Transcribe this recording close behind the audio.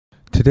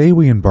Today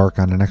we embark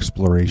on an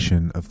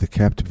exploration of the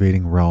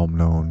captivating realm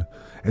known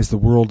as the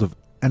world of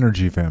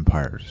energy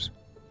vampires.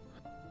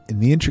 In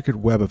the intricate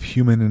web of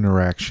human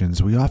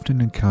interactions, we often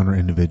encounter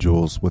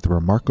individuals with a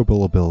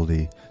remarkable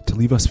ability to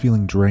leave us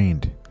feeling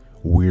drained,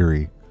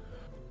 weary,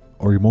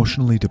 or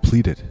emotionally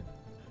depleted.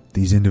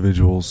 These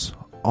individuals,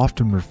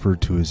 often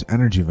referred to as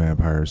energy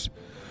vampires,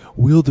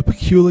 wield a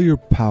peculiar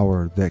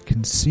power that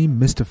can seem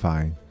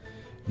mystifying,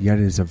 yet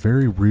is a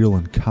very real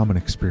and common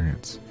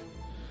experience.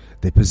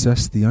 They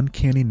possess the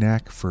uncanny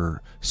knack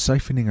for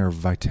siphoning our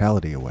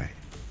vitality away.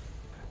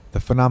 The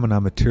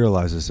phenomenon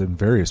materializes in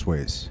various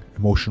ways: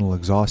 emotional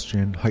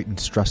exhaustion, heightened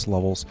stress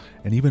levels,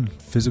 and even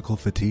physical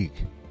fatigue.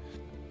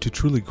 To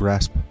truly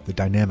grasp the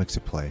dynamics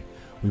at play,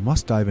 we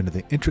must dive into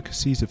the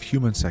intricacies of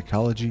human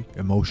psychology,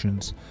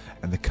 emotions,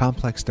 and the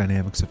complex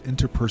dynamics of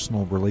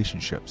interpersonal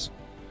relationships.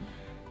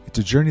 It's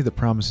a journey that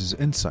promises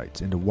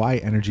insights into why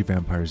energy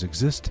vampires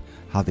exist,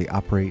 how they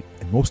operate,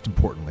 and most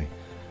importantly,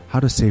 how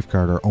to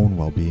safeguard our own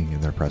well-being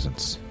in their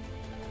presence.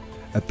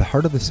 At the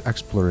heart of this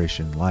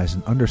exploration lies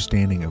an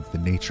understanding of the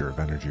nature of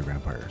energy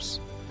vampires.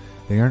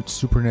 They aren't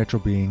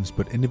supernatural beings,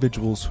 but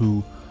individuals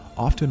who,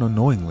 often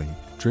unknowingly,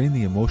 drain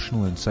the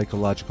emotional and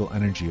psychological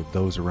energy of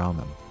those around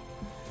them.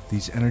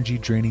 These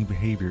energy-draining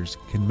behaviors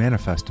can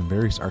manifest in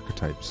various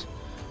archetypes,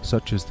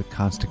 such as the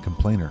constant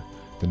complainer,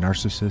 the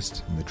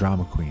narcissist, and the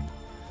drama queen.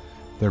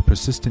 Their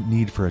persistent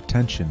need for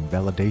attention,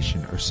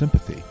 validation, or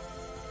sympathy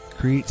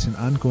creates an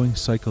ongoing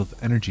cycle of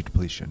energy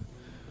depletion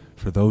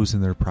for those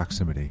in their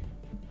proximity.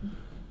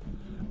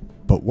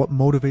 But what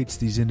motivates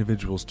these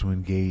individuals to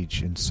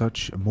engage in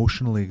such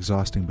emotionally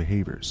exhausting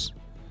behaviors?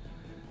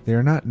 They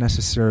are not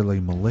necessarily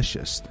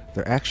malicious.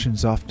 Their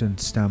actions often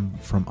stem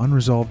from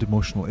unresolved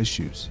emotional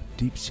issues,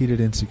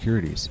 deep-seated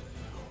insecurities,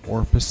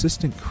 or a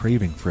persistent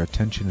craving for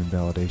attention and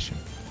validation.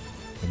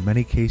 In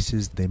many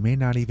cases, they may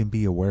not even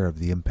be aware of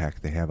the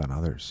impact they have on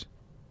others.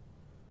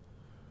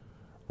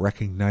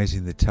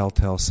 Recognizing the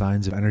telltale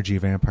signs of energy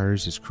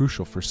vampires is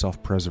crucial for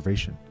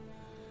self-preservation.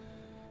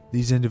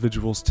 These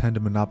individuals tend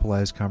to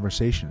monopolize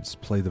conversations,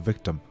 play the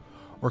victim,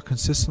 or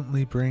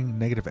consistently bring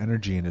negative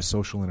energy into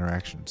social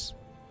interactions.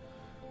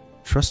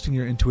 Trusting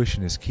your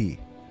intuition is key.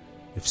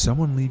 If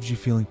someone leaves you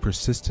feeling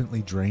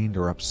persistently drained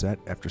or upset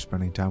after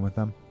spending time with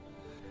them,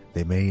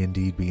 they may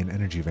indeed be an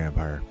energy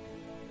vampire.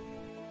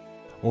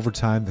 Over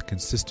time, the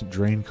consistent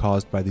drain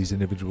caused by these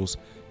individuals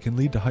can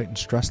lead to heightened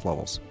stress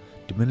levels,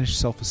 diminished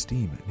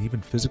self-esteem, and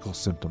even physical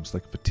symptoms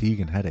like fatigue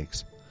and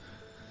headaches.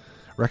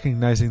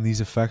 Recognizing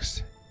these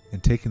effects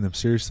and taking them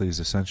seriously is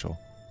essential.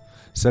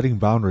 Setting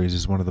boundaries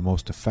is one of the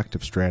most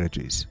effective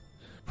strategies.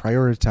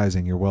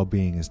 Prioritizing your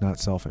well-being is not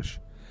selfish.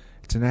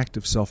 It's an act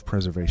of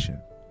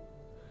self-preservation.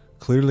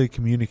 Clearly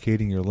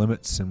communicating your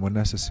limits and, when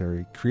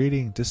necessary,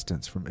 creating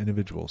distance from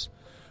individuals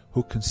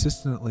who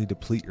consistently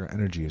deplete your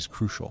energy is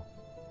crucial.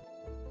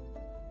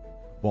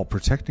 While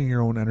protecting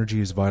your own energy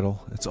is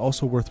vital, it's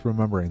also worth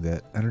remembering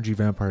that energy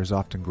vampires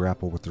often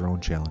grapple with their own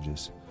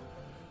challenges.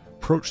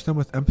 Approach them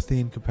with empathy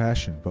and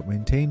compassion, but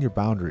maintain your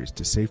boundaries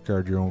to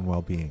safeguard your own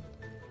well-being.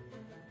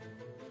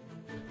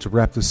 To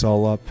wrap this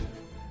all up,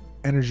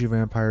 energy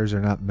vampires are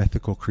not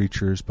mythical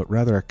creatures, but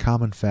rather a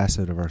common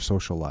facet of our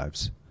social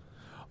lives.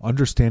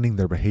 Understanding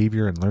their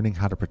behavior and learning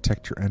how to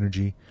protect your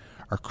energy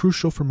are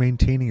crucial for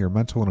maintaining your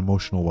mental and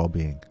emotional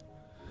well-being.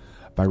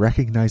 By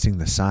recognizing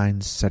the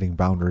signs, setting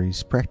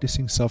boundaries,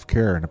 practicing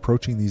self-care, and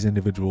approaching these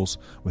individuals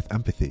with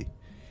empathy,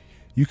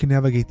 you can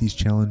navigate these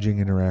challenging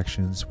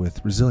interactions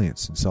with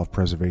resilience and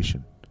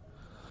self-preservation.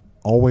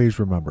 Always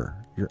remember,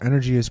 your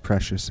energy is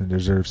precious and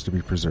deserves to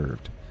be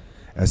preserved.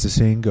 As the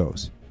saying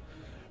goes,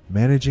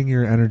 managing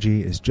your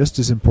energy is just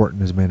as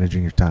important as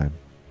managing your time.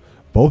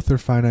 Both are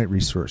finite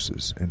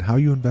resources, and how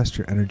you invest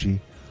your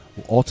energy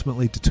will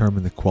ultimately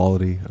determine the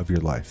quality of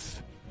your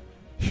life.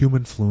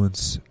 Human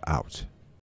Fluence out.